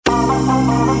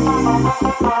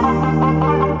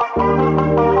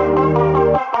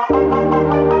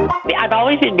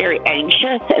been very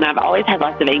anxious, and I've always had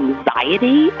lots of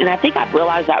anxiety. And I think I've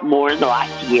realized that more in the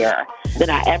last year than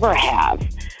I ever have,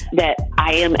 that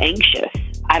I am anxious.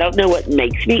 I don't know what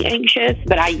makes me anxious,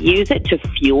 but I use it to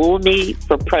fuel me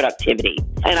for productivity.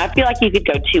 And I feel like you could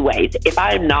go two ways. If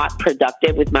I am not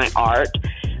productive with my art,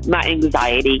 my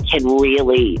anxiety can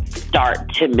really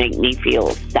start to make me feel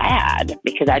sad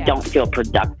because I don't feel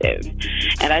productive.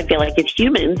 And I feel like as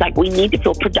humans, like, we need to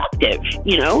feel productive,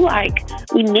 you know, like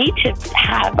we need to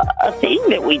have a thing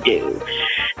that we do.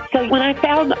 So when I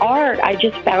found art, I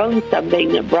just found something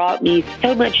that brought me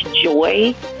so much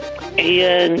joy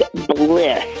and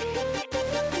bliss.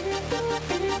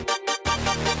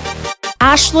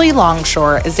 Ashley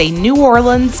Longshore is a New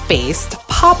Orleans-based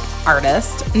pop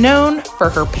artist known for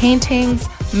her paintings,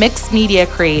 mixed media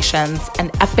creations, and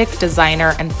epic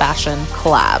designer and fashion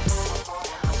collabs.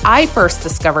 I first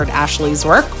discovered Ashley's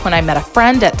work when I met a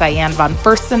friend at Diane von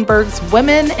Furstenberg's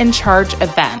Women in Charge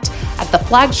event at the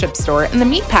flagship store in the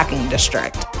Meatpacking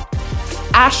District.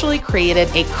 Ashley created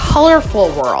a colorful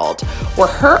world where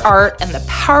her art and the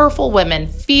powerful women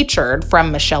featured,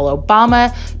 from Michelle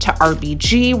Obama to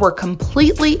RBG, were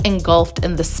completely engulfed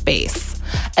in the space.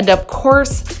 And of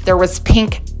course, there was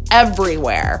pink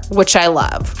everywhere, which I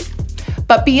love.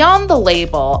 But beyond the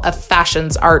label of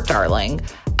fashion's art darling,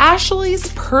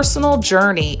 Ashley's personal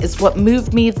journey is what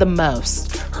moved me the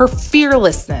most. Her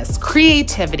fearlessness,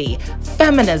 creativity,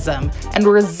 feminism, and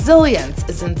resilience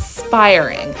is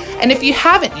inspiring. And if you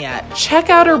haven't yet, check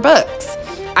out her books.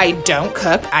 I Don't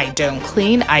Cook, I Don't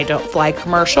Clean, I Don't Fly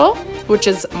Commercial, which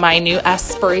is my new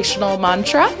aspirational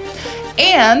mantra.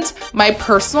 And my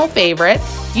personal favorite,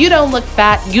 You Don't Look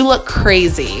Fat, You Look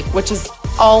Crazy, which is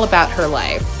all about her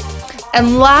life.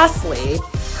 And lastly,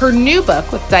 her new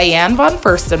book with Diane von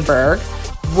Furstenberg,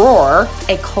 Roar,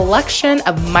 a collection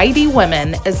of mighty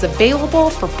women, is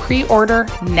available for pre-order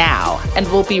now and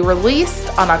will be released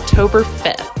on October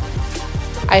 5th.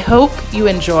 I hope you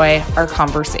enjoy our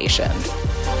conversation.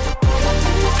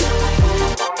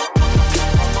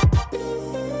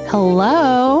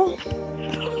 Hello.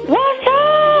 What's up?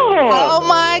 Oh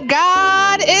my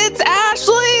God, it's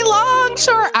Ashley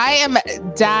Longshore. I am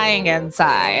dying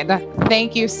inside.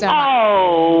 Thank you so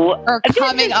much for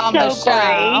coming on the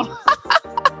show.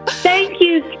 Thank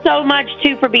you so much,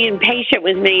 too, for being patient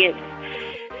with me. It's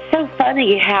so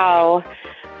funny how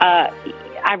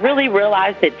I really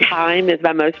realized that time is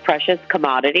my most precious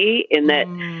commodity, in that,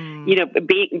 you know,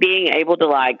 being able to,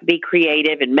 like, be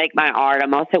creative and make my art.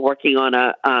 I'm also working on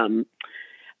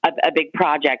a big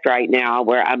project right now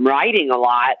where I'm writing a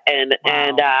lot, and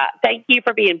thank you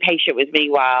for being patient with me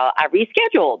while I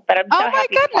rescheduled. But I'm so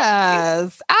happy. Oh my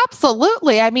goodness.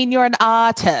 Absolutely. I mean, you're an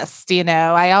artist, you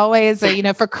know. I always, you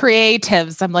know, for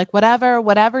creatives, I'm like,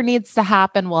 whatever needs to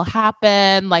happen will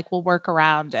happen. Like, we'll work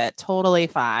around it. Totally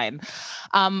fine.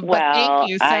 But thank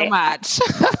you so much.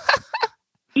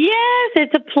 Yes,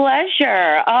 it's a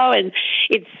pleasure. Oh, and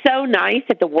it's so nice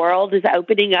that the world is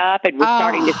opening up and we're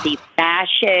starting to see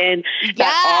fashion. Yes.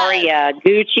 That Aria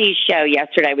Gucci show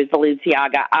yesterday was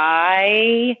Balenciaga.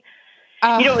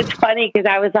 You know, it's funny because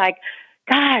I was like,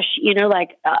 gosh, you know,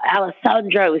 like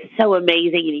Alessandro is so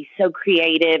amazing and he's so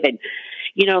creative, and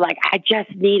you know, like, I just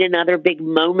need another big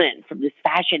moment from this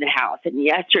fashion house. And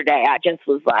yesterday I just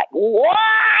was like, what?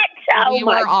 Oh, we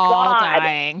were all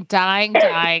dying.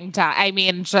 I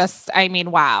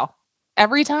mean, wow.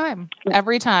 Every time.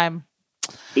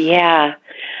 Yeah.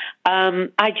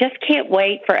 I just can't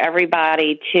wait for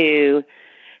everybody to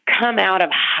come out of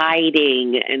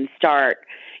hiding and start,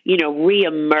 you know,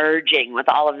 reemerging with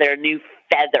all of their new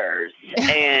feathers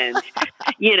and,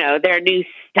 you know, their new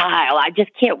style. I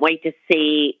just can't wait to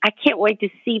see. I can't wait to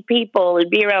see people and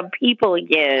be around people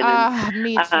again.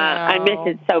 Me too. I miss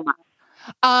it so much.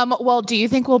 Well, do you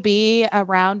think we'll be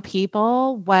around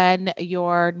people when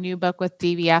your new book with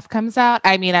DVF comes out?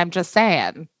 I mean, I'm just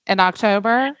saying, in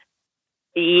October?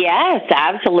 Yes,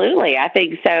 absolutely. I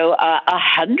think so.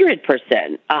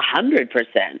 100%.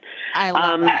 100%. I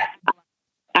love it.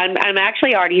 I'm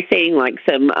actually already seeing like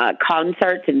some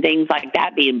concerts and things like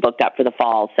that being booked up for the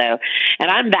fall. So, and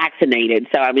I'm vaccinated,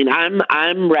 so I mean,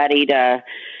 I'm ready to.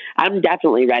 I'm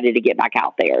definitely ready to get back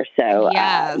out there. So,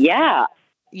 yes. Yeah.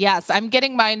 Yes, I'm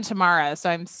getting mine tomorrow, so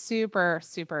I'm super,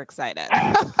 super excited.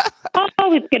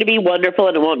 Oh, it's going to be wonderful,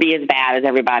 and it won't be as bad as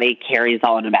everybody carries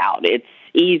on about. It's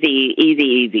easy.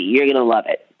 You're going to love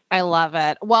it. I love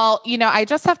it. Well, you know, I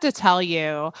just have to tell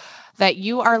you that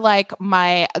you are like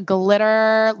my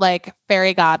glitter, like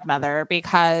fairy godmother,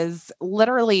 because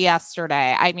literally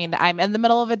yesterday, I mean, I'm in the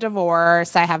middle of a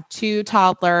divorce. I have 2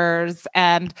 toddlers,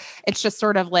 and it's just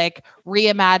sort of like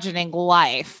reimagining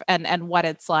life and what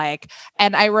it's like.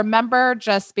 And I remember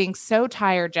just being so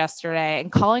tired yesterday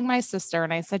and calling my sister,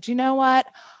 and I said, you know what?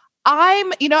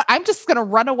 I'm just going to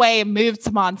run away and move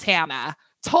to Montana.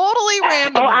 Totally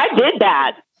random. Oh, I did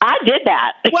that.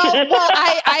 Well,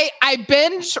 I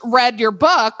binge read your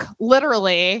book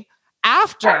literally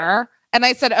after, and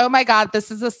I said, oh my God, this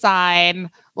is a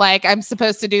sign. Like, I'm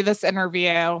supposed to do this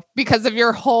interview because of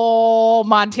your whole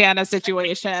Montana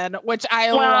situation, which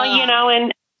I love.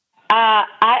 And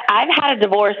I've had a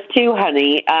divorce too,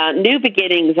 honey. New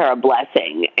beginnings are a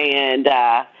blessing, and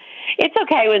it's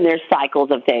okay when there's cycles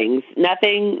of things.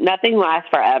 Nothing lasts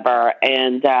forever,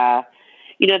 and the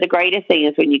greatest thing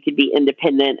is when you can be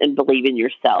independent and believe in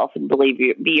yourself and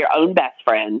be your own best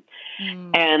friend.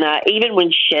 And even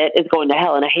when shit is going to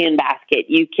hell in a handbasket,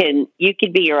 you can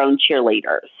be your own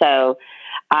cheerleader. So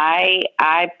I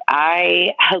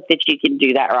hope that you can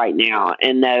do that right now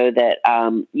and know that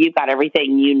you've got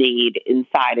everything you need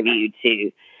inside of you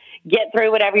to get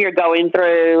through whatever you're going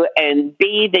through and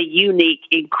be the unique,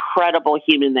 incredible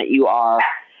human that you are.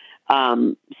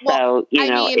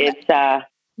 It's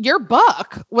your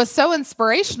book was so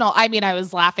inspirational. I mean, I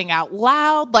was laughing out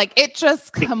loud. Like, it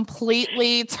just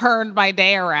completely turned my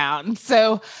day around.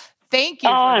 So thank you.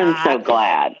 I'm so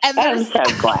glad. And I'm so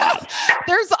glad.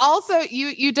 There's also,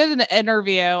 you did an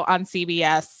interview on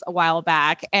CBS a while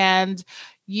back, and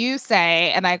you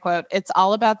say, and I quote, "It's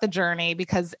all about the journey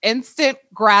because instant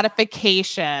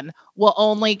gratification will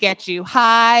only get you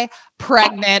high,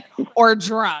 pregnant, or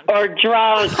drunk."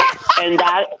 And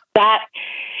that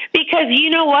because you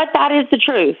know what? That is the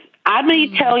truth. I may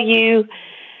tell you,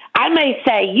 I may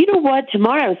say, you know what?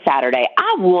 Tomorrow's Saturday.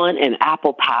 I want an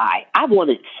apple pie. I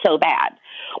want it so bad.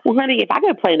 Well, honey, if I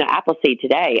go plant an apple seed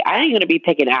today, I ain't going to be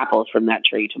picking apples from that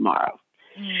tree tomorrow.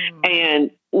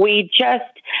 And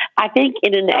I think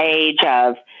in an age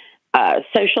of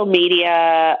social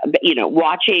media,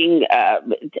 watching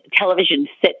television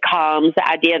sitcoms, the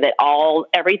idea that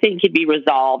everything could be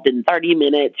resolved in 30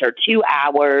 minutes or 2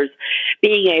 hours,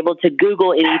 being able to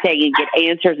Google anything and get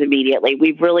answers immediately.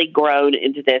 We've really grown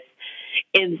into this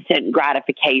instant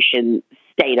gratification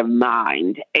state of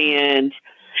mind. And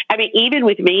I mean, even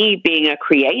with me being a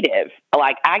creative,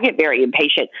 like, I get very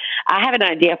impatient. I have an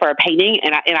idea for a painting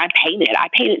and I paint it. I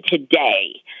paint it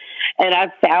today. And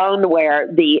I've found where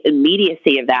the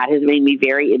immediacy of that has made me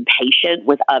very impatient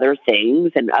with other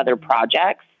things and other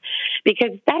projects,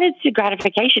 because that is the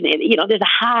gratification. And, there's a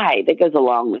high that goes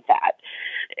along with that.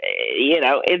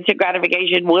 Instant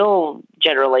gratification will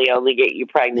generally only get you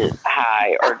pregnant,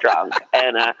 high, or drunk.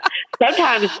 And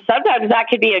sometimes that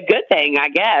could be a good thing, I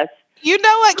guess. You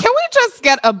know what? Can we just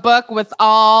get a book with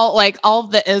all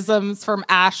the isms from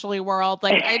Ashley World?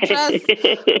 Like,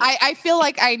 I feel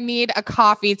like I need a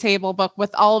coffee table book with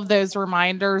all of those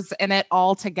reminders in it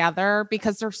all together,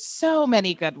 because there's so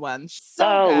many good ones. Good.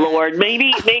 Lord,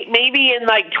 maybe in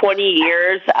like 20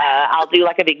 years, I'll do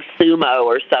like a big sumo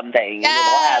or something.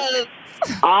 Yes. We'll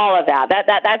have all of that.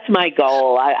 That's my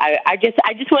goal. I just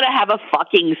want to have a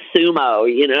fucking sumo.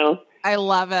 I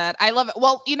love it.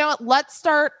 Well, you know what? Let's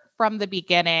start from the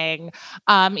beginning,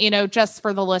 just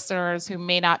for the listeners who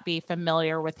may not be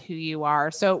familiar with who you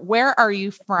are. So where are you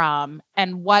from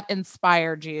and what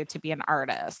inspired you to be an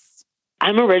artist?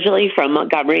 I'm originally from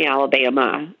Montgomery,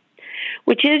 Alabama,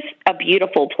 which is a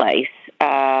beautiful place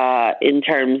in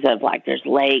terms of, like, there's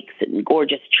lakes and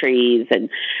gorgeous trees,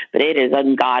 but it is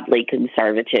ungodly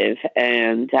conservative.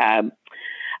 And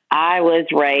I was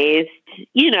raised, to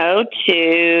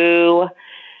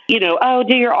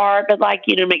do your art, but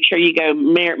make sure you go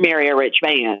marry a rich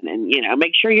man, and,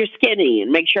 make sure you're skinny,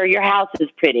 and make sure your house is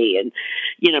pretty, and,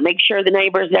 make sure the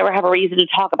neighbors never have a reason to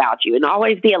talk about you, and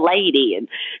always be a lady, and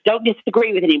don't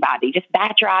disagree with anybody. Just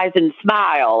bat your eyes and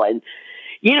smile. And,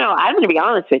 I'm going to be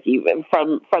honest with you,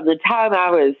 from the time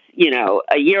I was,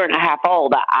 a year and a half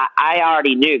old, I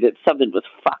already knew that something was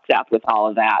fucked up with all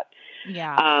of that.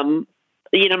 Yeah.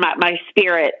 My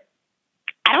spirit,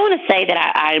 I don't want to say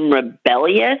that I'm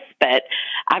rebellious, but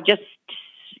I've just,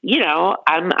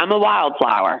 I'm a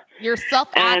wildflower. You're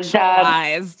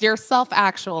self-actualized. You're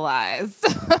self-actualized.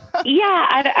 Yeah,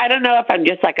 I don't know if I'm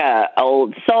just like a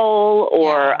old soul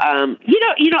or,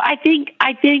 I think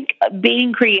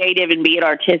being creative and being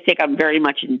artistic, I'm very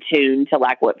much in tune to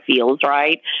like what feels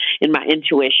right in my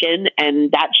intuition,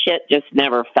 and that shit just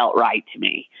never felt right to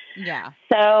me. Yeah.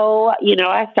 So,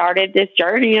 I started this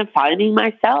journey of finding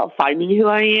myself, finding who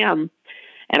I am.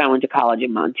 And I went to college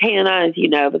in Montana, as you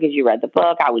know, because you read the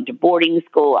book. I went to boarding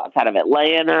school outside of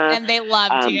Atlanta. And they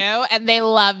loved you. And they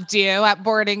loved you at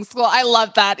boarding school. I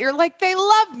love that. You're like, they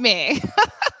love me.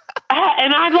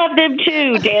 And I loved them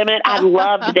too, damn it. I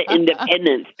loved the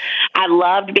independence. I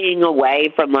loved being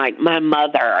away from like my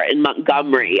mother in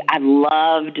Montgomery. I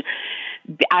loved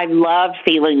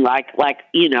feeling like,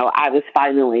 you know, I was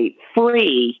finally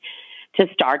free to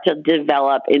start to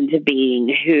develop into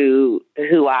being who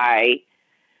I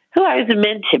was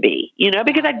meant to be, you know,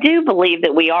 because I do believe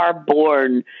that we are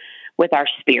born with our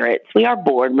spirits. We are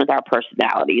born with our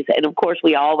personalities. And of course,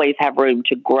 we always have room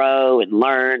to grow and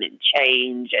learn and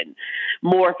change and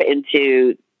morph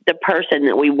into the person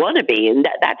that we want to be. And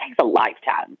that takes a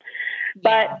lifetime. Yeah.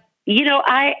 But, you know,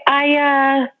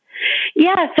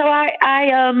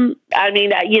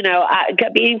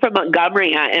 being from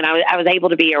Montgomery, I was able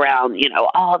to be around, you know,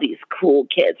 all these cool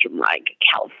kids from like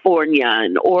California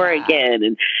and Oregon.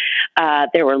 And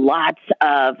there were lots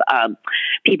of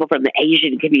people from the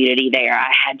Asian community there.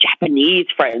 I had Japanese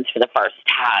friends for the first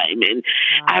time. And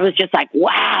I was just like,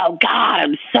 wow, God,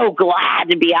 I'm so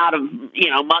glad to be out of, you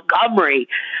know, Montgomery.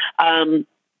 And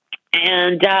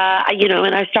I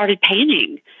started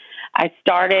painting.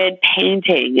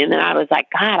 And then I was like,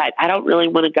 God, I don't really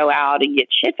want to go out and get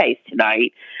shit-faced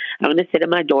tonight. I'm going to sit in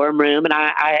my dorm room and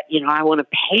I want to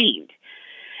paint.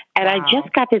 And I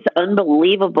just got this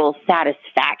unbelievable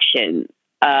satisfaction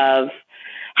of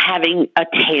having a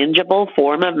tangible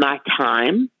form of my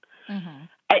time. Mm-hmm.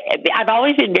 I've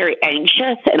always been very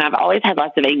anxious and I've always had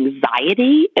lots of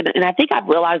anxiety. And I think I've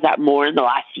realized that more in the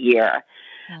last year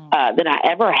than I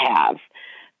ever have.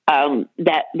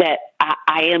 That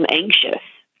I am anxious.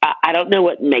 I don't know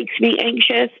what makes me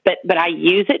anxious, but I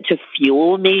use it to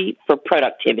fuel me for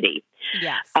productivity.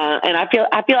 Yes. And I feel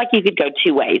like you could go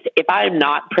two ways. If I am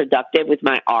not productive with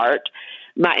my art,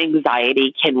 my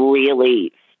anxiety can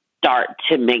really start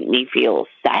to make me feel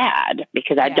sad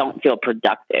because I don't feel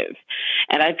productive.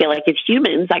 And I feel like as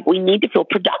humans, like we need to feel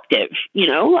productive, you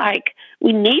know, like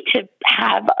we need to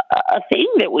have a thing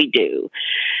that we do.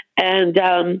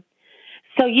 And,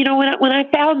 so, you know, when I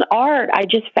found art, I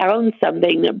just found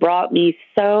something that brought me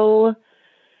so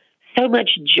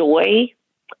much joy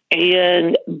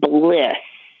and bliss.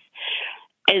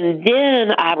 And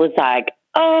then I was like,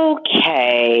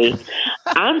 okay,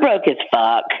 I'm broke as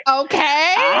fuck.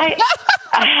 Okay.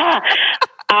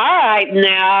 All right,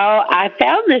 now I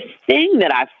found this thing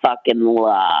that I fucking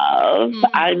love.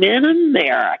 I'm in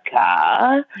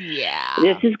America. Yeah.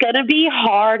 This is going to be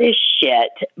hard as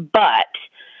shit, but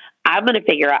I'm going to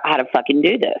figure out how to fucking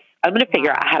do this. I'm going to figure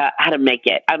out how to make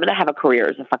it. I'm going to have a career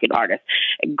as a fucking artist.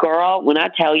 Girl, when I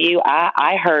tell you,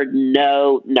 I heard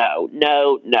no.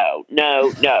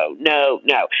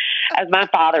 As my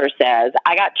father says,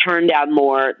 I got turned down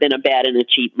more than a bed in a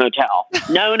cheap motel.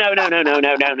 No. And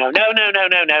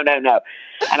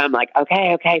I'm like,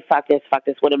 okay, fuck this.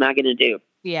 What am I going to do?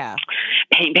 Yeah.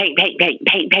 Paint.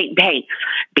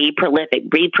 Be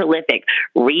prolific.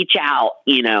 Reach out,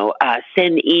 you know,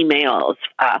 send emails,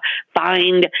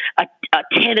 find a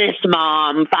tennis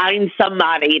mom, find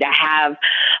somebody to have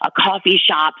a coffee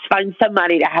shop, find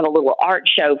somebody to have a little art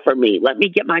show for me. Let me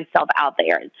get myself out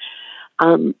there.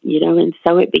 And, you know, and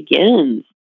so it begins.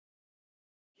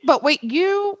 But wait,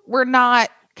 you were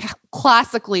not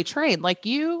classically trained. Like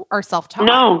you are self-taught.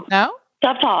 No?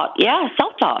 Self-taught. Yeah.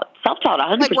 Self-taught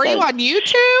 100%. Like, were you on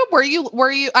YouTube?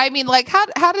 Were you, I mean, like,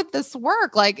 how did this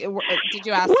work? Like, did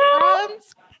you ask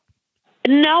friends?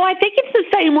 No, I think it's the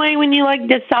same way when you like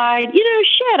decide, you know,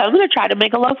 shit, I'm going to try to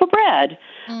make a loaf of bread.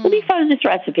 Let me find this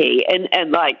recipe.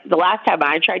 And like the last time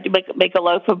I tried to make a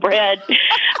loaf of bread,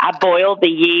 I boiled the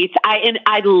yeast.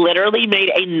 I literally made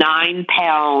a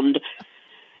 9-pound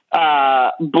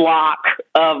block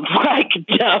of like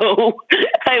dough.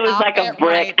 It was like a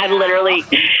brick. I literally,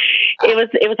 it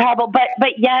was horrible,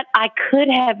 but yet I could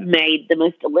have made the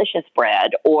most delicious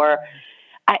bread, or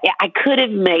I could have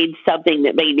made something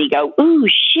that made me go, ooh,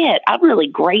 shit, I'm really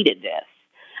great at this.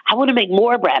 I want to make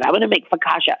more bread. I want to make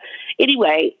focaccia.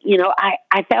 Anyway, you know,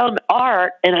 I found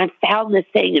art and I found this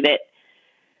thing that,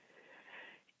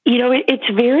 you know, it's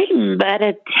very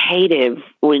meditative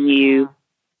when you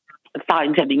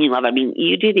find something you love. I mean,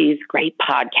 you do these great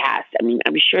podcasts. I mean,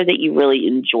 I'm sure that you really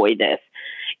enjoy this.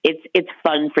 It's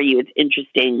fun for you. It's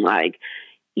interesting. Like,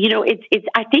 you know, it's,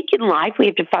 I think in life we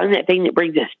have to find that thing that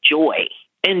brings us joy.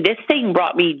 And this thing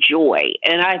brought me joy.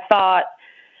 And I thought,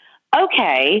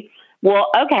 okay, all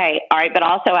right. But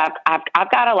also I've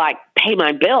got to like pay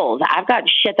my bills. I've got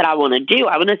shit that I want to do.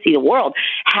 I want to see the world.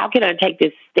 How can I take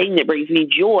this thing that brings me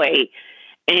joy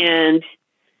and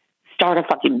start a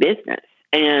fucking business?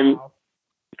 And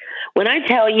When I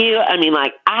tell you, I mean,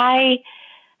 like, I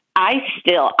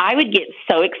would get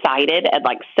so excited at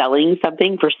like selling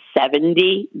something for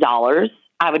 $70.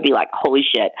 I would be like, holy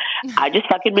shit, I just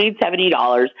fucking made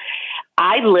 $70.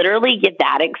 I literally get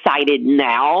that excited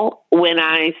now when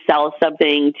I sell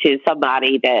something to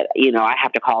somebody that, you know, I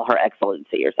have to call her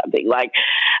excellency or something. Like,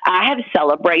 I have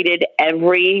celebrated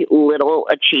every little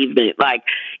achievement, like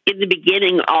in the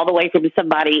beginning, all the way from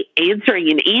somebody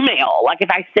answering an email. Like, if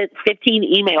I sent 15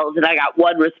 emails and I got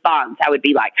one response, I would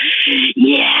be like,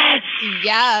 yes.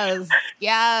 Yes.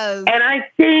 Yes. And I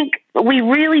think we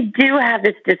really do have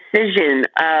this decision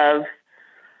of,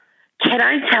 can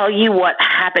I tell you what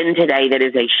happened today that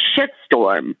is a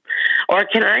shitstorm? Or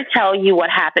can I tell you what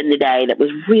happened today that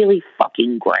was really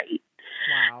fucking great?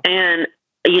 Wow. And,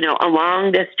 you know,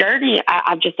 along this journey,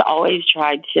 I've just always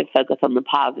tried to focus on the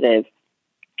positive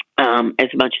as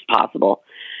much as possible.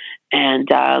 And,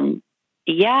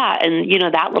 yeah, and, you know,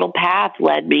 that little path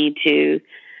led me to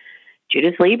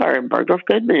Judith Lieber and Bergdorf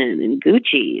Goodman and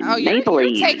Gucci and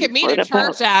Maybelline. You're taking me to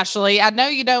church, Ashley. I know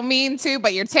you don't mean to,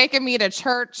 but you're taking me to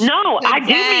church. No, today. I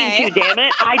do mean to, damn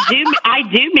it. I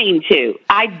do mean to.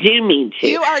 I do mean to.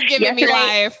 You are giving me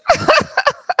life.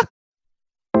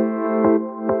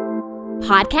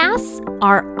 Podcasts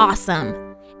are awesome.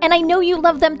 And I know you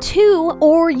love them too,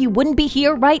 or you wouldn't be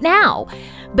here right now.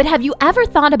 But have you ever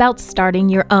thought about starting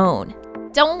your own?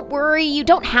 Don't worry, you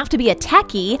don't have to be a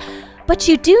techie, but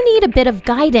you do need a bit of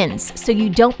guidance so you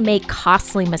don't make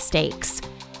costly mistakes.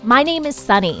 My name is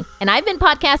Sunny, and I've been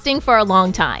podcasting for a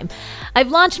long time. I've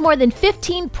launched more than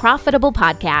 15 profitable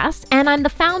podcasts, and I'm the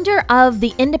founder of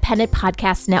the Independent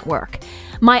Podcast Network.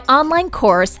 My online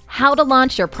course, How to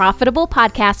Launch Your Profitable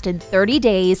Podcast in 30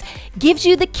 Days, gives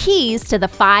you the keys to the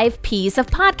 5 Ps of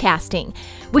podcasting,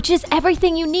 which is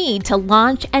everything you need to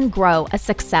launch and grow a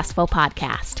successful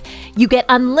podcast. You get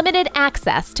unlimited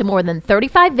access to more than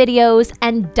 35 videos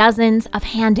and dozens of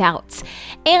handouts.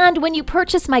 And when you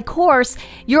purchase my course,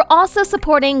 you're also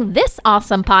supporting this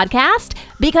awesome podcast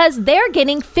because they're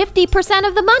getting 50%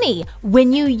 of the money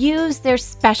when you use their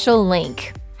special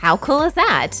link. How cool is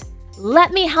that?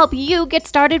 Let me help you get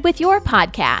started with your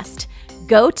podcast.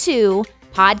 Go to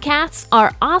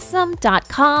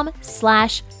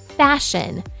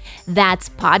podcastareawesome.com/fashion. That's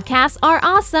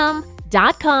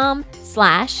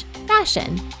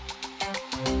podcastareawesome.com/fashion.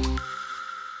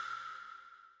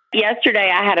 Yesterday,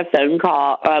 I had a phone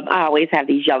call. I always have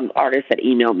these young artists that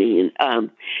email me, and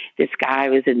this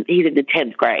guy he's in the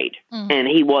 10th grade, and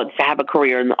he wants to have a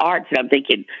career in the arts. And I'm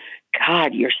thinking,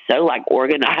 God, you're so like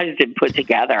organized and put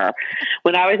together.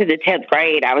 When I was in the 10th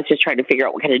grade, I was just trying to figure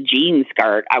out what kind of jean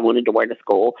skirt I wanted to wear to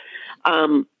school.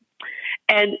 And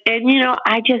you know,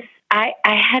 I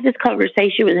had this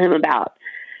conversation with him about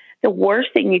the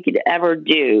worst thing you could ever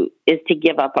do is to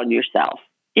give up on yourself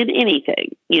in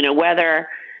anything, you know, whether,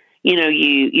 you know,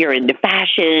 you're into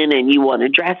fashion and you want to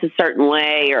dress a certain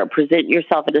way or present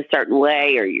yourself in a certain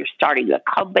way, or you're starting a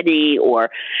company,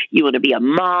 or you want to be a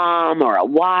mom or a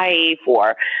wife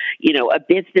or, you know, a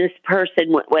business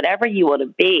person, whatever you want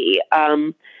to be.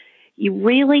 You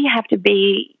really have to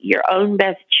be your own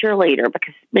best cheerleader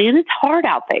because, man, it's hard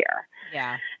out there.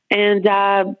 Yeah. And,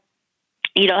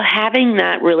 you know, having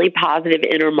that really positive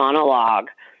inner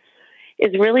monologue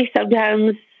is really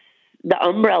sometimes the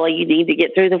umbrella you need to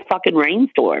get through the fucking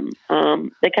rainstorm.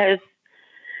 Because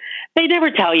they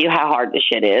never tell you how hard the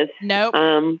shit is. Nope.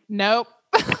 Nope.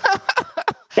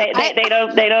 They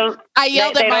don't. I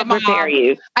yelled at my mom. Prepare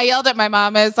you. I yelled at my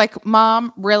mom. I was like,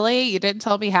 Mom, really? You didn't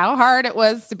tell me how hard it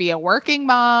was to be a working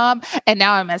mom. And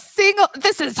now I'm a single.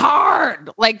 This is hard.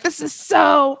 Like, this is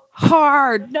so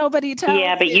hard. Nobody tells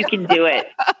Yeah, but you can do it.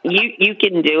 You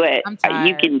can do it. I'm tired.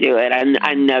 You can do it.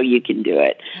 I know you can do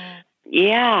it.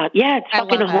 Yeah. It's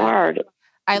fucking hard.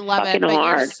 I love it.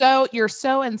 But you're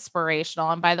so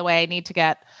inspirational. And by the way, I need to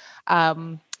get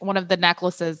one of the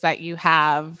necklaces that you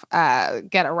have,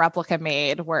 get a replica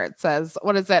made where it says,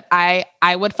 what is it? I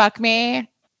would fuck me.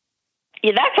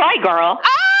 Yeah, that's right, girl.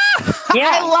 Yeah.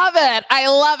 I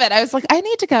love it. I was like, I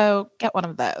need to go get one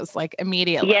of those like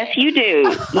immediately. Yes, you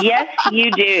do. Yes, you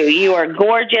do. You are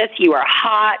gorgeous. You are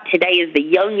hot. Today is the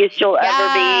youngest you'll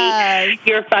ever be.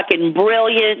 You're fucking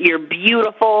brilliant. You're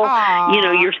beautiful. Aww. You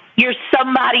know, you're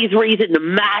somebody's reason to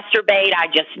masturbate. I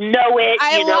just know it.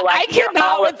 I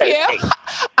cannot with you.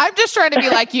 I'm just trying to be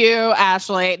like you,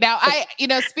 Ashley. Now,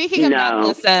 speaking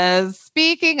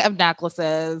of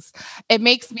necklaces, it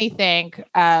makes me think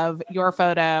of your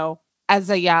photo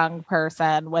as a young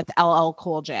person with LL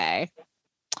Cool J.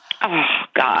 Oh,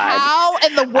 God. How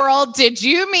in the world did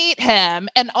you meet him?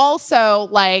 And also,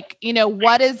 like, you know,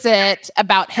 what is it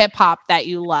about hip hop that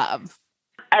you love?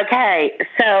 Okay,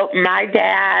 so my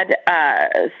dad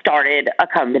started a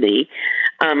company.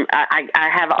 I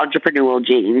have entrepreneurial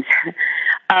genes.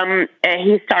 And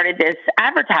he started this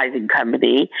advertising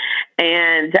company,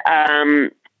 and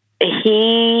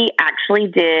he actually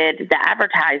did the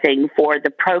advertising for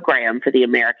the program for the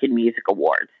American Music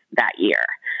Awards that year.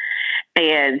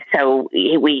 And so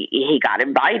he got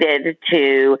invited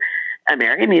to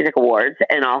American Music Awards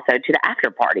and also to the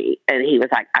after party. And he was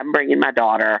like, I'm bringing my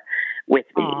daughter with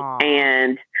me. Aww.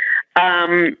 And,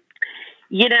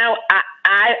 you know,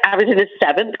 I was in the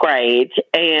 7th grade,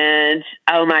 and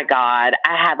oh my God,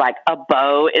 I had like a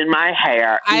bow in my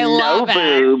hair. I love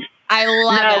boobs. it. I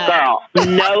love it. No,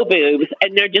 girl, no boobs.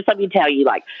 And they're just, let me tell you,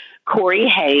 like, Corey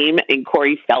Haim and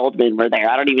Corey Feldman were there.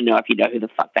 I don't even know if you know who the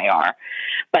fuck they are,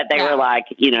 but they were like,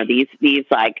 you know, these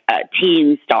like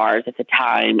teen stars at the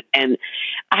time. And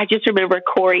I just remember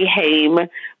Corey Haim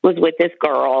was with this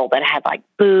girl that had like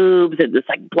boobs and this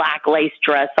like black lace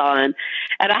dress on.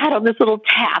 And I had on this little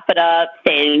taffeta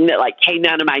thing that like came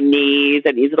down to my knees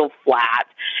and these little flats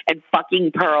and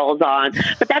fucking pearls on.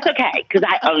 But that's okay, because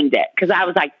I owned it. Because I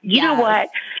was like, you know what?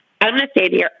 I'm going to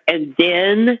stand here. And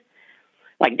then,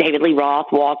 like, David Lee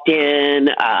Roth walked in,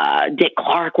 Dick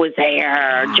Clark was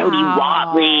there, Jodie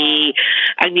Watley.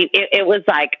 I mean, it was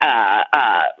like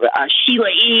Sheila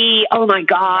E. Oh my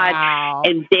God! Wow.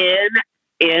 And then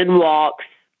in walks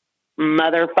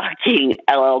motherfucking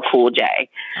LL Cool J.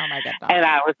 Oh my God! And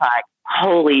I was like,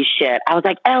 holy shit! I was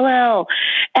like, LL,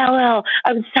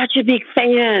 I'm such a big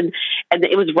fan. And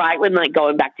it was right when like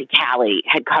Going Back to Cali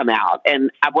had come out,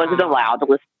 and I wasn't allowed to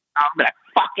listen to the song, but I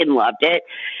fucking loved it.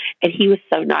 And he was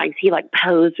so nice. He like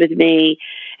posed with me,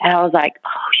 and I was like,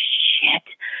 oh shit.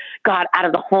 God, out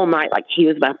of the whole night, like, he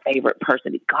was my favorite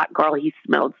person. God, girl, he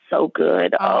smelled so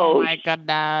good. Oh my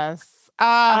goodness.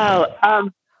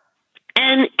 And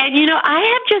you know,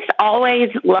 I have just always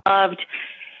loved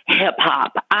hip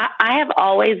hop. I have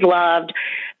always loved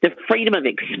the freedom of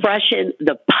expression,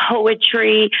 the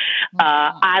poetry.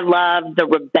 I love the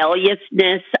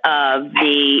rebelliousness of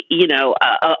the, you know,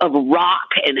 of rock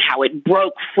and how it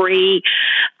broke free.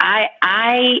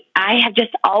 I have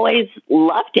just always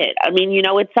loved it. I mean, you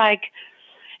know, it's like,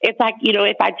 you know,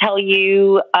 if I tell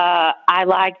you I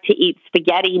like to eat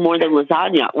spaghetti more than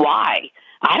lasagna, why?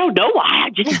 I don't know why. I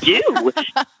just do. It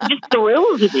just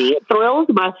thrills me. It thrills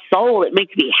my soul. It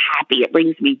makes me happy. It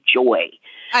brings me joy.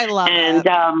 I love it.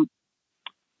 And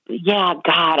yeah,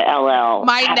 God, LL.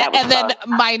 My God, neck, and then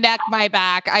fun. My Neck, My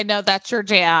Back. I know that's your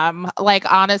jam.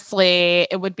 Like, honestly,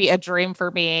 it would be a dream for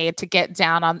me to get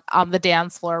down on the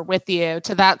dance floor with you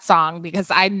to that song, because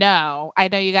I know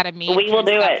you got to meet. We will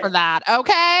do it for that.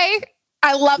 Okay.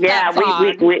 I love that song.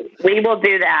 We will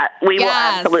do that. We will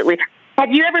absolutely. Have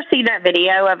you ever seen that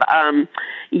video of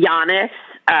Giannis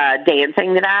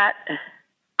dancing to that?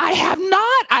 I have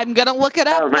not. I'm gonna look it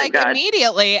up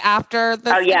immediately after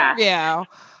this interview.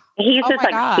 He's this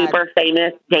super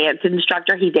famous dance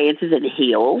instructor. He dances in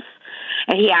heels.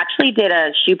 And he actually did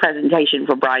a shoe presentation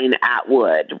for Brian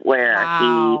Atwood where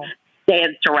he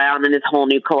danced around in his whole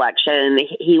new collection.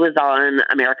 He was on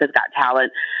America's Got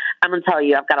Talent. I'm going to tell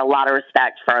you, I've got a lot of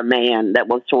respect for a man that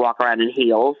wants to walk around in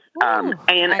heels. And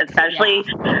especially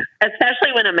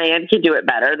when a man can do it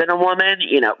better than a woman,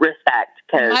 you know, respect.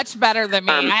 Much better than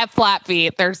me. I have flat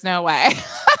feet. There's no way.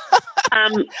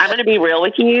 I'm going to be real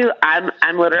with you.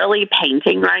 I'm literally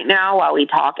painting right now while we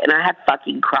talk, and I have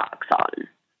fucking Crocs on.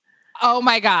 Oh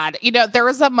my God. You know, there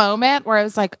was a moment where I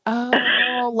was like,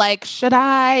 oh, like, should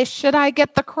I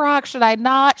get the Crocs? Should I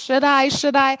not? Should I?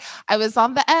 I was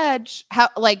on the edge.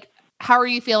 How are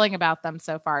you feeling about them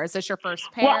so far? Is this your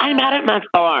first pair? Well, I'm out at my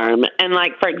farm, and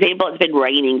like, for example, it's been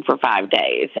raining for 5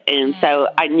 days. And so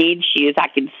I need shoes I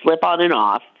can slip on and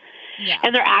off. Yeah.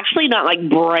 And they're actually not like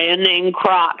brand name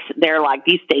Crocs. They're like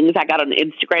these things I got on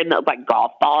Instagram that look like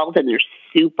golf balls, and they're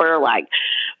super like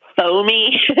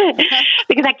foamy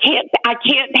because I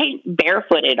can't paint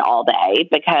barefooted all day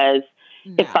because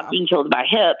it fucking kills my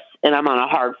hips, and I'm on a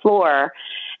hard floor.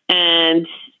 And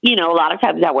you know, a lot of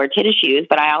times I wear tennis shoes,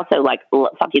 but I also like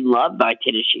fucking love my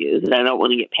tennis shoes, and I don't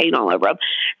want to get paint all over them.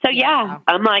 So yeah,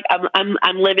 I'm like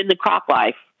I'm living the Croc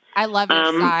life. I love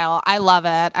your style. I love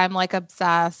it. I'm like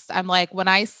obsessed. I'm like, when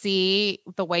I see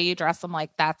the way you dress, I'm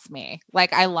like, that's me.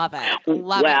 Like, I love it.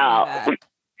 Love it.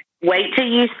 Wait till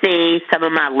you see some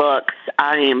of my looks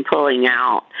I am pulling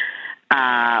out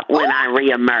when I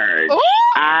reemerge.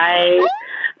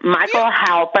 Michael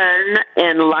Halpern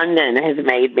in London has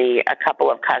made me a couple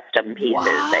of custom pieces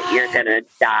that you're going to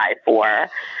die for.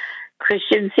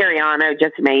 Christian Siriano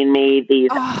just made me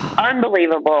these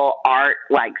unbelievable art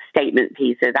like statement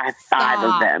pieces. I have 5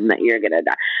 of them that you're gonna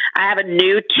die. I have a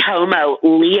new Tomo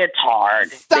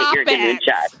leotard that you're gonna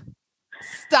judge.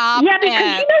 Stop. Yeah,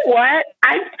 because you know what?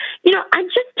 I'm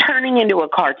just turning into a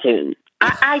cartoon.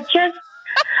 I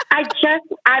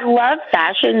love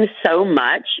fashion so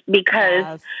much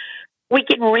because we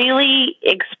can really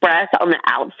express on the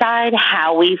outside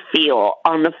how we feel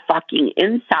on the fucking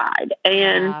inside.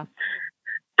 And I'm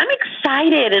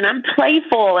excited and I'm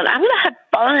playful and I want to have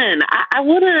fun. I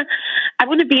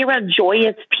want to be around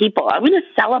joyous people. I want to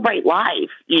celebrate life,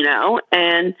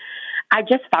 and I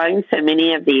just find so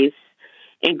many of these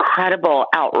incredible,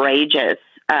 outrageous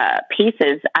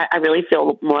pieces. I really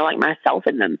feel more like myself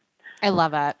in them. I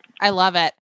love it. I love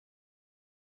it.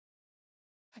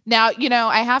 Now,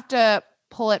 I have to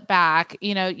pull it back.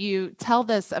 You tell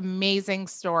this amazing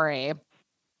story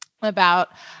about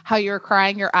how you were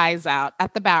crying your eyes out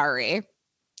at the Bowery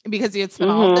because you had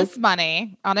spent all this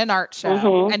money on an art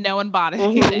show and no one bought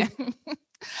anything.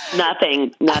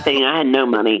 Nothing. I had no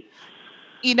money.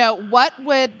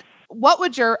 What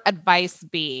would your advice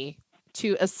be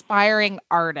to aspiring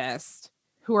artists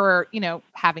who are,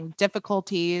 having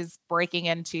difficulties breaking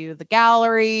into the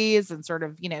galleries and sort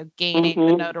of, gaining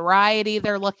the notoriety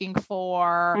they're looking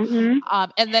for?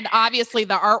 And then obviously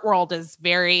the art world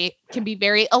can be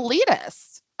very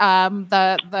elitist.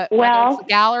 Whether it's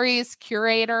galleries,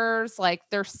 curators, like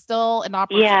there's still an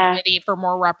opportunity for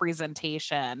more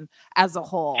representation as a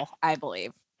whole, I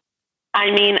believe.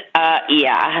 I mean,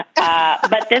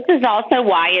 but this is also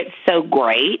why it's so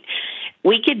great.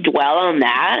 We could dwell on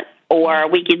that, or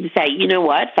we could say, you know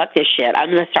what, fuck this shit. I'm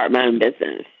going to start my own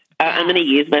business. I'm going to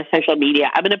use my social media.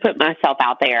 I'm going to put myself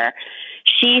out there.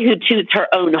 She who toots her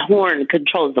own horn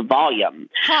controls the volume.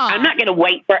 I'm not going to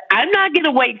wait for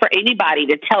anybody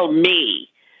to tell me,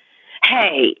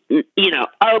 hey,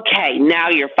 okay, now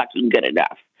you're fucking good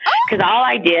enough. Because all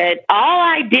I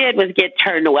did was get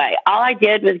turned away. All I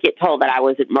did was get told that I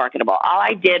wasn't marketable. All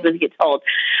I did was get told,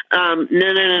 no,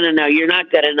 you're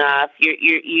not good enough.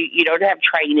 You don't have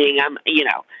training.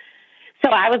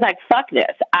 So I was like, fuck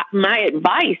this. My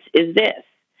advice is this: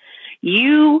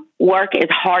 you work as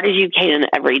hard as you can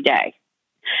every day.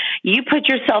 You put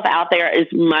yourself out there as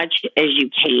much as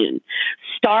you can.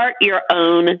 Start your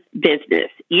own business.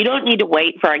 You don't need to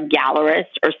wait for a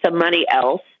gallerist or somebody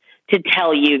else to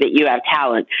tell you that you have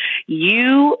talent.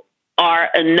 You are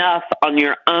enough on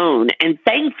your own. And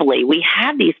thankfully, we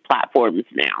have these platforms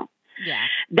now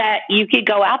that you could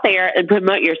go out there and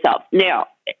promote yourself. Now,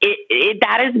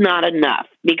 that is not enough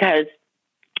because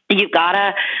you've got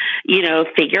to,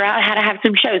 figure out how to have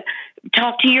some shows.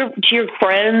 Talk to your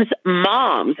friends'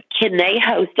 moms. Can they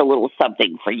host a little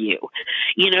something for you?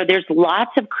 There's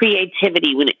lots of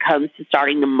creativity when it comes to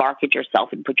starting to market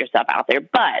yourself and put yourself out there.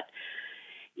 But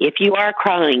if you are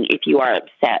crying, if you are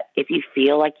upset, if you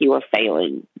feel like you are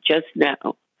failing, just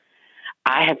know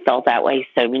I have felt that way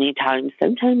so many times.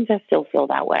 Sometimes I still feel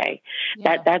that way.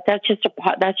 Yeah. That's just a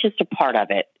part of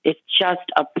it. It's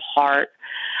just a part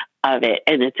of it,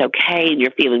 and it's okay, and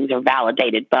your feelings are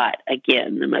validated. But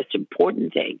again, the most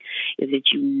important thing is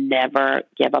that you never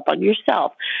give up on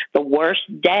yourself. The worst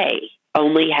day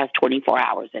only has 24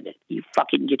 hours in it. You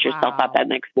fucking get yourself up that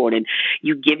next morning.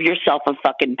 You give yourself a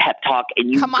fucking pep talk,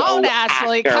 and you come go on,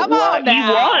 Ashley. after Come what on now.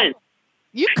 you want.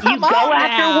 You go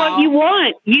after what you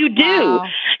want. You do. Wow.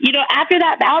 After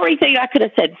that Valerie thing, I could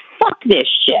have said, fuck this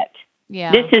shit.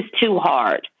 Yeah. This is too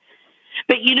hard.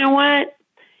 But you know what?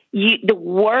 The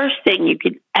worst thing you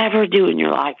could ever do in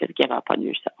your life is give up on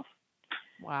yourself.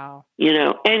 Wow.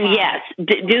 Yes,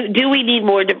 do we need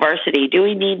more diversity? Do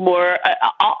we need more,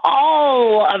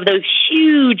 all of those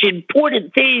huge,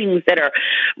 important things that are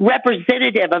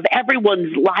representative of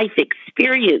everyone's life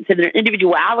experience and their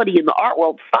individuality in the art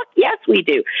world? Fuck yes, we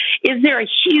do. Is there a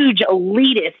huge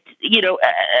elitist,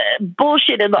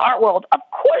 bullshit in the art world? Of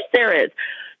course there is.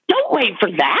 Don't wait for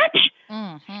that.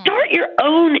 Mm-hmm. Start your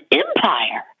own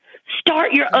empire.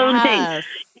 Start your own thing.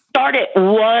 Start it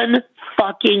one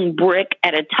fucking brick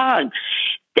at a time.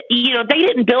 They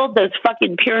didn't build those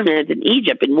fucking pyramids in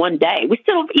Egypt in one day. We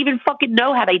still don't even fucking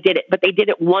know how they did it, but they did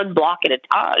it one block at a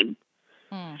time.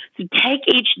 So take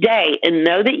each day and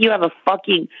know that you have a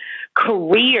fucking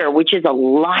career, which is a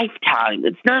lifetime.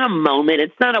 It's not a moment.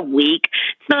 It's not a week.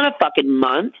 It's not a fucking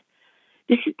month.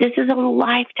 This is a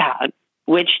lifetime,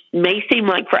 which may seem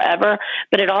like forever,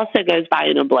 but it also goes by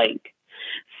in a blink.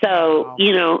 So,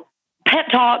 pep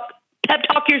talk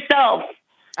yourself.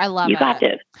 I love it. You got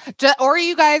this. Or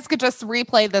you guys could just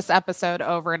replay this episode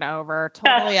over and over.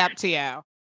 Totally up to you.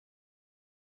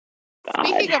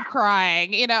 Speaking of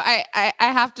crying, I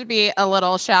have to be a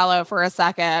little shallow for a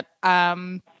second.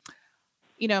 My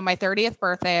 30th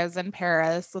birthday, I was in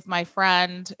Paris with my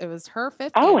friend. It was her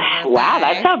 50th birthday. Wow,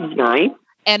 that sounds nice.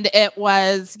 And it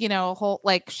was,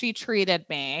 she treated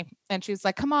me and she was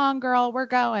like, come on, girl, we're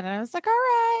going. And I was like, all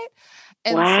right.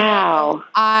 And wow. So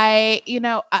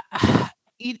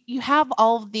you have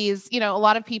all of these, a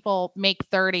lot of people make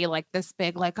 30 like this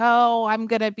big, like, oh, I'm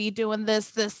going to be doing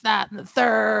this, that, and the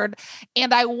third.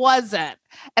 And I wasn't.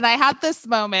 And I had this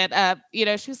moment of,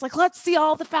 she was like, let's see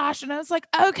all the fashion. I was like,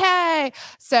 okay.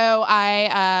 So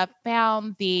I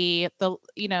found the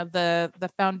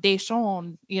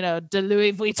foundation, de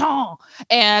Louis Vuitton.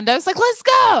 And I was like, let's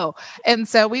go. And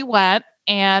so we went.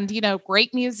 And,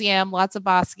 great museum, lots of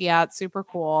Basquiat, super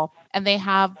cool. And they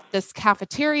have this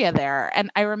cafeteria there. And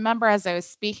I remember as I was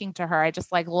speaking to her, I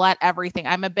just let everything,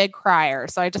 I'm a big crier.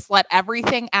 So I just let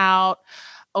everything out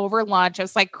over lunch. I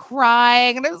was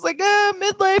crying and I was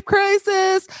midlife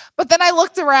crisis. But then I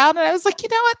looked around and I was like, you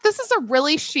know what? This is a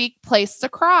really chic place to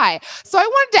cry. So I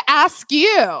wanted to ask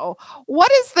you,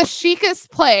 what is the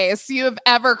chicest place you have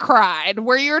ever cried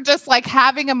where you're just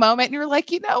having a moment and you're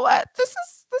like, you know what? This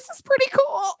is pretty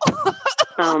cool.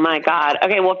 Oh my God.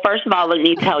 Okay. Well, first of all, let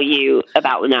me tell you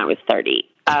about when I was 30.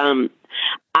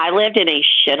 I lived in a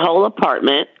shithole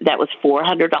apartment that was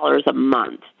 $400 a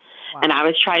month. Wow. And I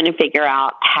was trying to figure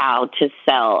out how to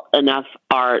sell enough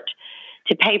art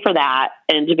to pay for that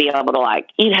and to be able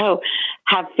to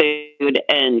have food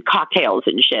and cocktails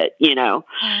and shit,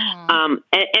 Mm-hmm.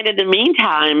 And in the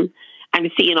meantime, I'm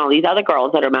seeing all these other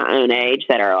girls that are my own age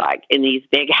that are in these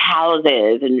big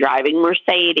houses and driving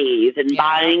Mercedes and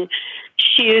buying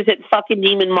shoes at fucking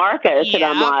Neiman Marcus. Yeah. And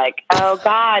I'm like, oh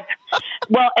God.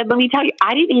 Well, and let me tell you,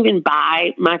 I didn't even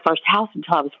buy my first house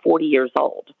until I was 40 years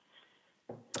old.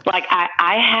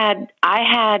 I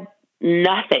had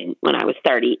nothing when I was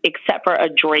 30 except for a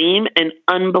dream and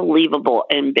unbelievable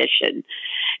ambition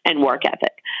and work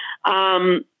ethic.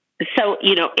 So,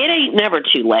 it ain't never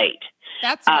too late.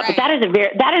 That's right. But that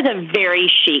is a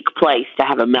very chic place to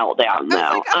have a meltdown,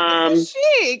 though. This is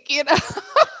chic,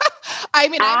 I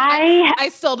mean, I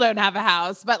still don't have a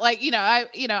house, but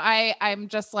I'm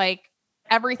just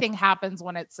everything happens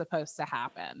when it's supposed to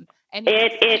happen. And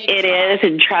it is,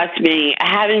 and trust me,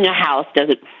 having a house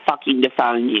doesn't fucking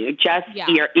define you. Just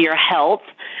your health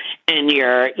and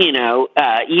your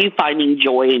you finding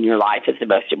joy in your life is the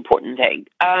most important thing.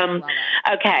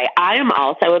 Okay, I am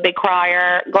also a big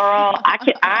crier, girl.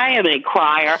 I am a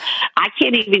crier. I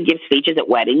can't even give speeches at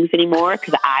weddings anymore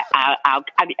because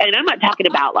and I'm not talking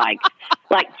about like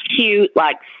cute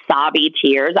sobby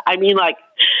tears. I mean that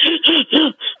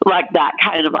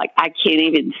kind of I can't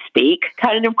even speak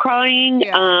kind of crying.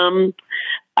 Yeah.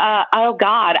 Oh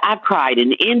God, I've cried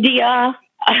in India.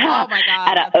 Oh my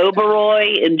God, at an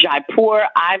Oberoi in Jaipur.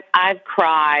 I've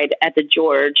cried at the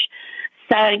George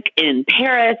Cinq in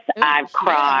Paris. Ooh, I've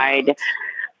cried.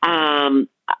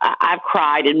 I've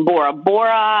cried in Bora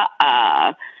Bora.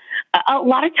 A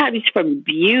lot of times from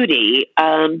beauty,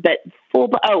 but full.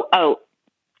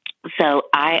 So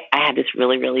I had this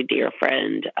really, really dear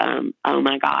friend. Oh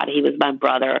my God, he was my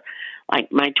brother,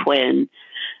 my twin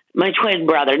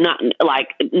brother,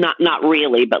 not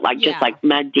really, but just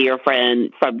my dear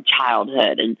friend from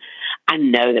childhood. And I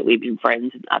know that we've been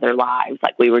friends in other lives.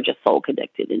 We were just soul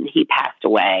connected, and he passed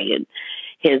away, and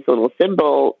his little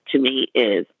symbol to me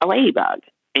is a ladybug.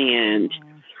 And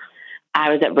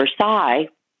I was at Versailles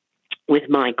with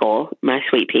Michael, my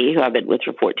sweet pea, who I've been with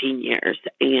for 14 years.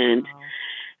 And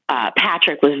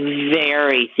Patrick was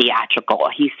very theatrical.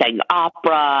 He sang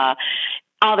opera.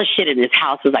 All the shit in his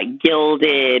house was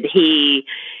gilded. He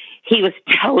was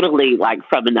totally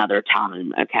from another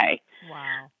time. Okay.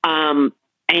 Wow.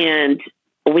 And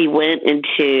we went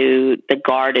into the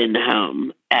garden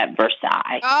home at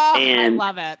Versailles. Oh, and I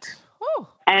love it. Woo.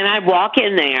 And I walk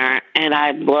in there and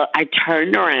I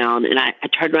turned around and I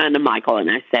turned around to Michael and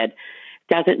I said,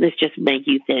 doesn't this just make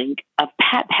you think of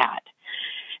Pat Pat?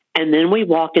 And then we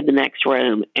walked in the next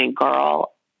room and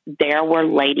girl, there were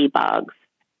ladybugs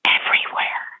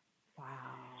everywhere. Wow.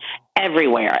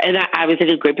 Everywhere. And I was in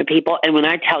a group of people. And when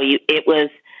I tell you, it was,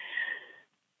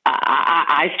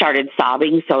 I started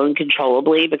sobbing so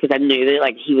uncontrollably because I knew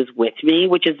that he was with me,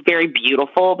 which is very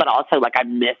beautiful, but also I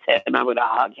miss him. I would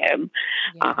hug him.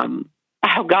 Yeah.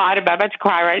 Oh God, I'm about to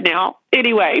cry right now.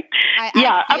 Anyway, I'm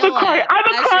a crier.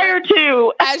 I'm a crier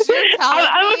too. As you're telling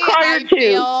I'm me, a crier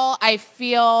too. I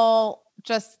feel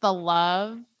just the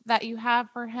love that you have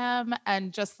for him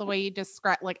and just the way you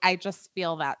describe, I just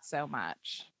feel that so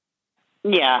much.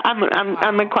 Yeah,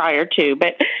 I'm a crier too,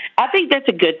 but I think that's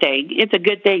a good thing. It's a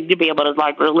good thing to be able to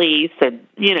like release, and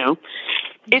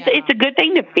it's a good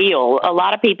thing to feel. A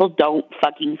lot of people don't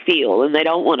fucking feel, and they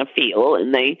don't want to feel,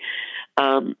 and they,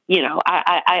 I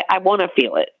want to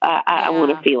feel it. I want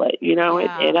to feel it.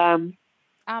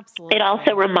 Absolutely. It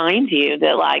also reminds you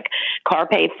that like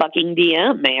carpe fucking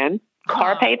diem, man.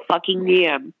 Carpe fucking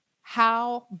diem.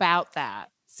 How about that?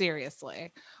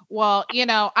 Seriously. Well,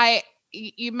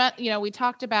 we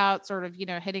talked about sort of,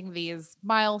 hitting these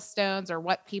milestones or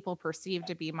what people perceive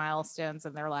to be milestones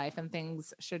in their life, and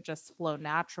things should just flow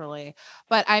naturally.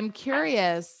 But I'm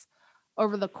curious,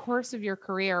 over the course of your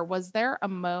career, was there a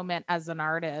moment as an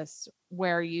artist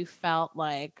where you felt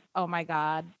like, oh my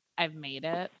God, I've made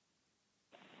it?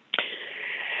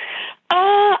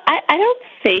 I don't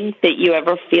think that you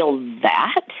ever feel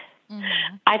that.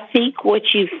 Mm-hmm. I think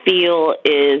what you feel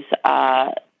is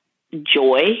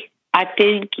joy. I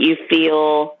think you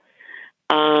feel,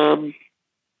 I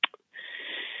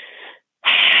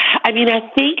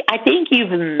think you've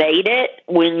made it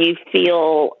when you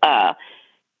feel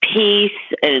peace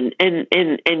and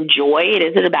joy. It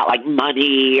isn't about like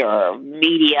money or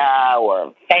media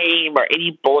or fame or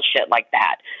any bullshit like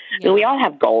that. Yeah. And we all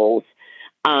have goals.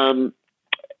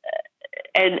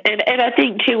 And I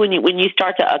think too, when you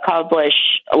start to accomplish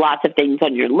lots of things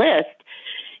on your list,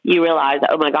 you realize,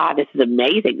 oh my God, this is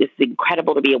amazing. This is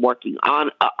incredible to be a working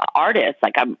artist.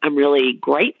 Like I'm really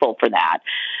grateful for that.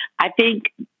 I think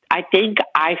I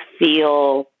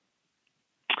feel,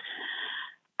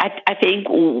 I think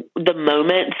the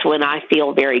moments when I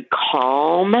feel very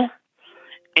calm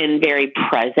and very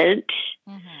present,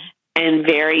 mm-hmm. and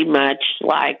very much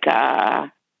like,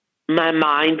 my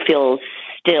mind feels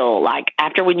still, like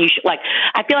after when you,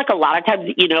 I feel like a lot of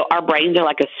times, our brains are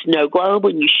like a snow globe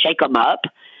when you shake them up,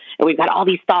 and we've got all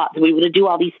these thoughts and we want to do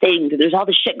all these things and there's all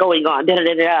this shit going on,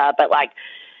 but like,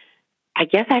 I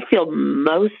guess I feel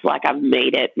most like I've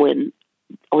made it when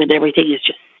everything is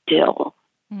just still,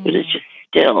 when it's just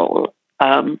still,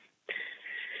 cause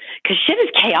shit is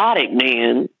chaotic,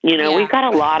 man. We've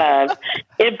got a lot of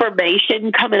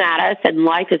information coming at us, and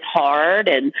life is hard,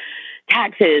 and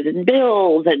taxes and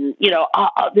bills, and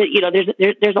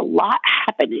there's a lot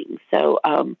happening. So,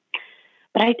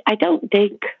 but I don't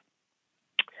think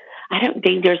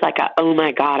there's like a oh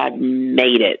my God, I've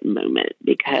made it moment,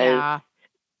 because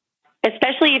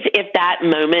especially if that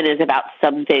moment is about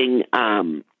something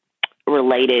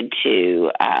related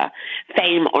to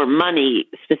fame or money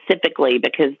specifically,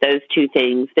 because those two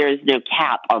things, there is no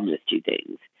cap on those two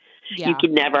things. Yeah. You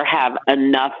can never have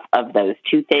enough of those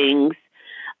two things.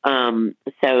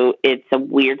 So it's a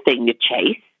weird thing to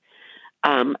chase.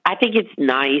 I think it's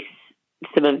nice.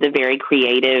 Some of the very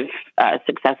creative,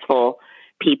 successful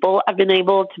people I've been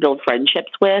able to build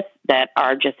friendships with that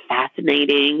are just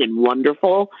fascinating and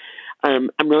wonderful.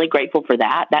 I'm really grateful for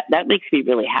that. That makes me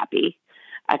really happy.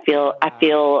 I feel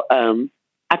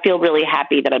really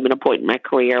happy that I'm at a point in my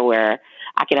career where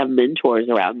I can have mentors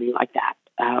around me like that.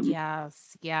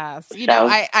 Yes.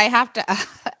 I have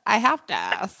to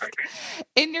ask,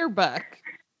 in your book,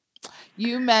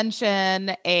 you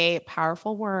mention a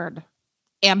powerful word,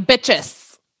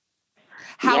 ambitious.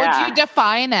 How would you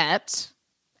define it?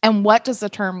 And what does the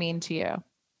term mean to you?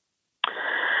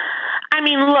 I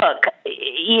mean, look,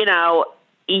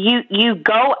 you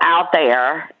go out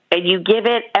there and you give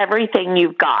it everything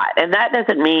you've got. And that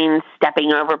doesn't mean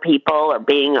stepping over people or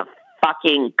being a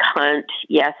fucking cunt.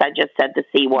 Yes, I just said the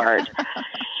C word.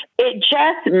 It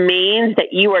just means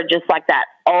that you are just like that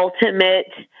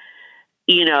ultimate,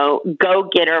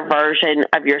 go-getter version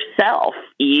of yourself.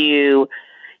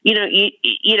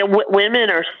 Women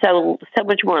are so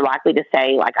much more likely to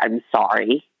say, like, I'm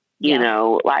sorry.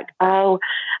 Like,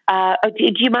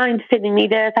 did you mind sending me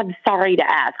this? I'm sorry to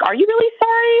ask. Are you really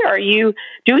sorry? Or are you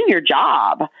doing your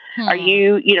job? Are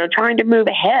you, trying to move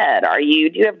ahead? Do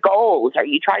you have goals? Are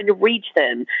you trying to reach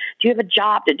them? Do you have a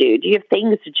job to do? Do you have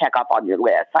things to check off on your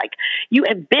list? Like, you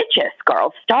ambitious,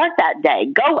 girl. Start that day.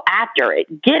 Go after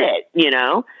it. Get it,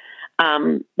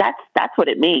 That's what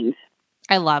it means.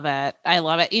 I love it.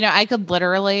 I could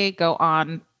literally go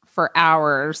on for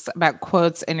hours about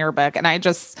quotes in your book, and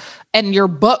your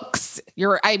books,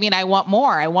 I want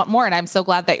more. And I'm so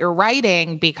glad that you're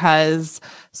writing, because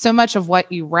so much of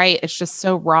what you write is just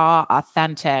so raw,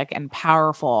 authentic, and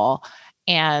powerful.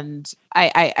 And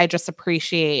I just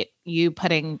appreciate you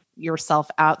putting yourself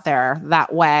out there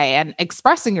that way and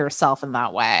expressing yourself in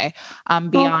that way,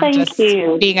 beyond just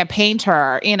being a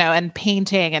painter, and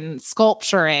painting and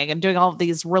sculpturing and doing all of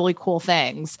these really cool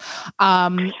things.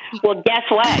 Well, guess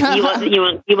what? You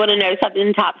want to know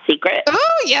something top secret?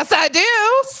 Oh, yes, I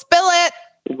do. Spill it.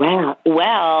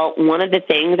 Well, one of the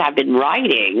things I've been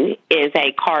writing is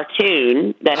a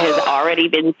cartoon that has already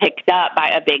been picked up by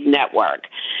a big network.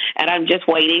 And I'm just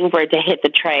waiting for it to hit the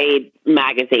trade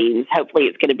magazines. Hopefully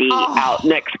it's going to be out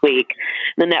next week.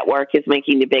 The network is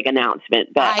making the big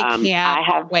announcement. But I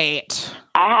can't wait.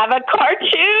 I have a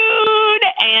cartoon,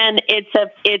 and it's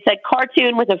a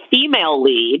cartoon with a female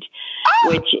lead,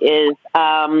 which is,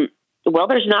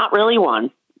 there's not really one.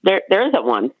 There isn't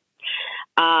one.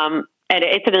 And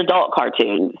it's an adult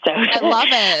cartoon. So I love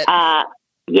it.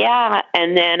 Yeah.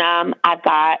 And then I've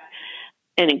got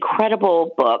an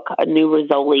incredible book, a new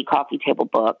Rizzoli coffee table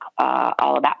book,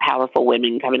 all about powerful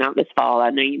women coming out this fall.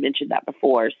 I know you mentioned that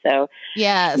before. So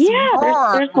yes,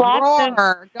 there's lots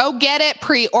of... Go get it,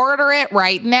 pre-order it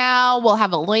right now. We'll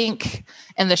have a link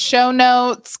in the show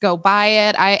notes. Go buy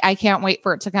it. I can't wait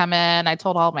for it to come in. I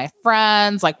told all my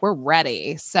friends, we're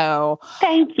ready. So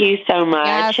thank you so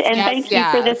much. Thank you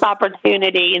for this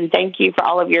opportunity, and thank you for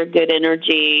all of your good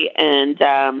energy. And,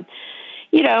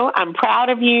 I'm proud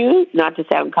of you, not to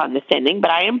sound condescending, but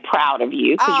I am proud of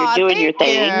you because you're doing your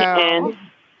thing.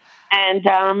 And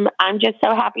I'm just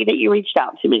so happy that you reached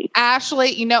out to me.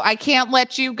 Ashley, I can't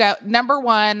let you go. Number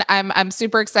one, I'm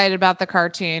super excited about the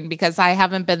cartoon because I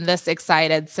haven't been this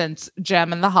excited since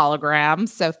Gem and the Hologram.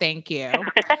 So thank you.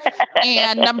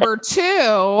 And number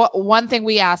two, one thing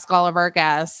we ask all of our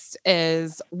guests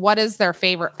is what is their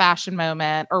favorite fashion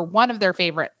moment or one of their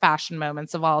favorite fashion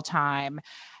moments of all time?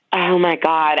 Oh my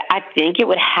God. I think it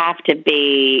would have to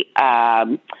be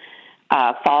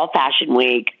Fall Fashion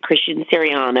Week, Christian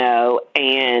Siriano,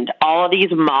 and all of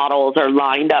these models are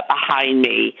lined up behind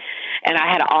me. And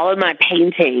I had all of my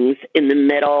paintings in the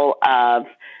middle of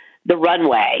the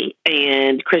runway,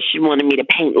 and Christian wanted me to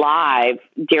paint live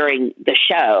during the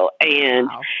show. And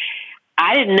wow.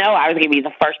 I didn't know I was going to be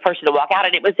the first person to walk out,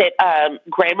 and it was at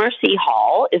Gramercy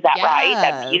Hall. Is that right?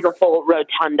 That beautiful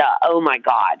rotunda. Oh my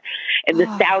God! And the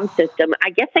sound system.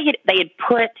 I guess they had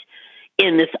put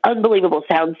in this unbelievable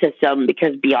sound system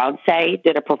because Beyonce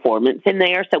did a performance in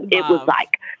there, so it was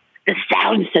like the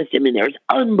sound system in there is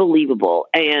unbelievable.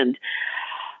 And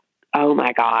oh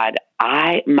my God,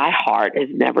 my heart has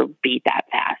never beat that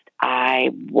fast. I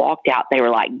walked out. They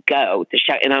were like, go the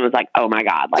show. And I was like, oh my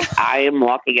God, I am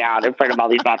walking out in front of all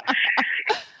these bots.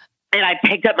 And I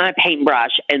picked up my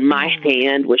paintbrush and my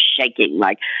hand was shaking.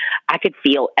 I could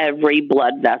feel every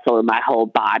blood vessel in my whole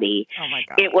body. Oh my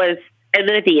God. It was, and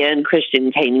then at the end,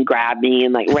 Christian came and grabbed me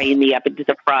and reined me up into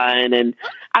the front. And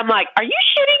I'm like, are you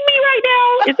shooting me right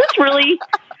now? Is this really...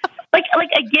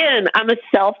 Again, I'm a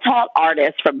self-taught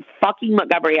artist from fucking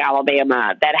Montgomery,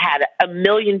 Alabama that had a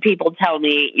million people tell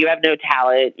me you have no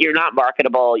talent, you're not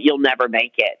marketable, you'll never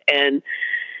make it. And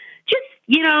just,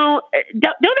 don't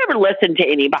ever listen to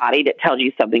anybody that tells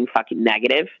you something fucking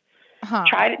negative.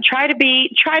 Try to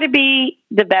be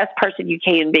the best person you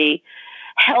can be.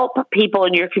 Help people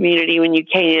in your community when you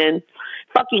can.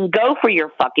 Fucking go for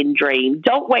your fucking dream.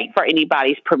 Don't wait for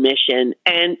anybody's permission.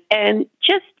 And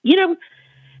just,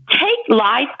 take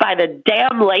life by the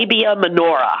damn labia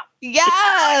minora.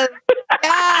 Yes.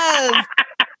 Yes.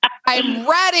 I'm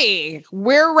ready.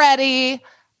 We're ready.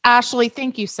 Ashley,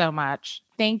 thank you so much.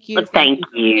 Thank you. Thank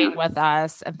you. Being with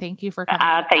us. And thank you for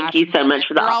coming. Thank you so much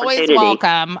for the opportunity. You're always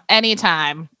welcome.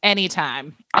 Anytime. And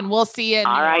we'll see you.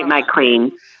 All right, my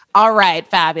queen. All right.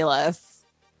 Fabulous.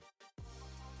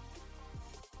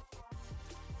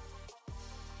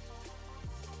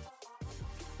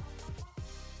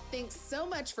 Thanks so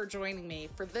much for joining me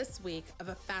for this week of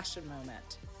A Fashion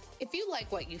Moment. If you like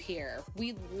what you hear,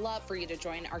 we'd love for you to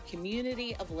join our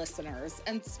community of listeners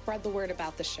and spread the word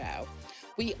about the show.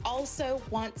 We also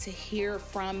want to hear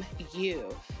from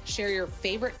you. Share your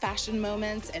favorite fashion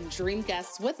moments and dream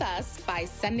guests with us by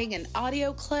sending an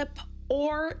audio clip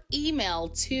or email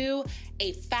to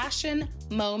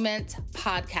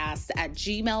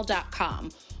afashionmomentpodcast@gmail.com.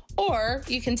 Or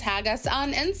you can tag us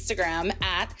on Instagram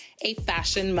at A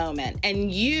Fashion Moment, and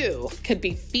you could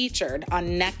be featured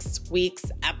on next week's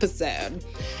episode.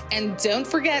 And don't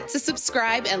forget to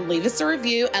subscribe and leave us a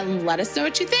review and let us know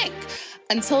what you think.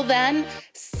 Until then,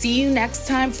 see you next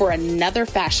time for another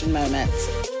fashion moment.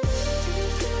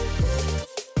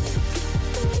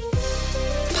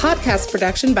 Podcast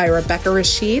production by Rebecca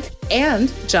Rashid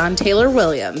and John Taylor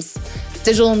Williams.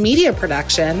 Digital media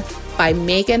production by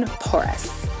Megan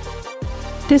Porras.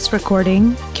 This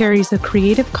recording carries a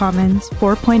Creative Commons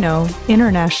 4.0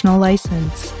 international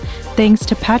license. Thanks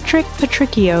to Patrick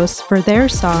Patricios for their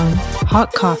song,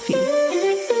 Hot Coffee.